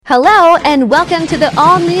Hello and welcome to the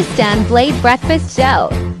all-new Stan Blade Breakfast Show.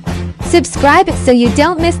 Subscribe so you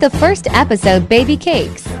don't miss the first episode, baby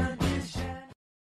cakes.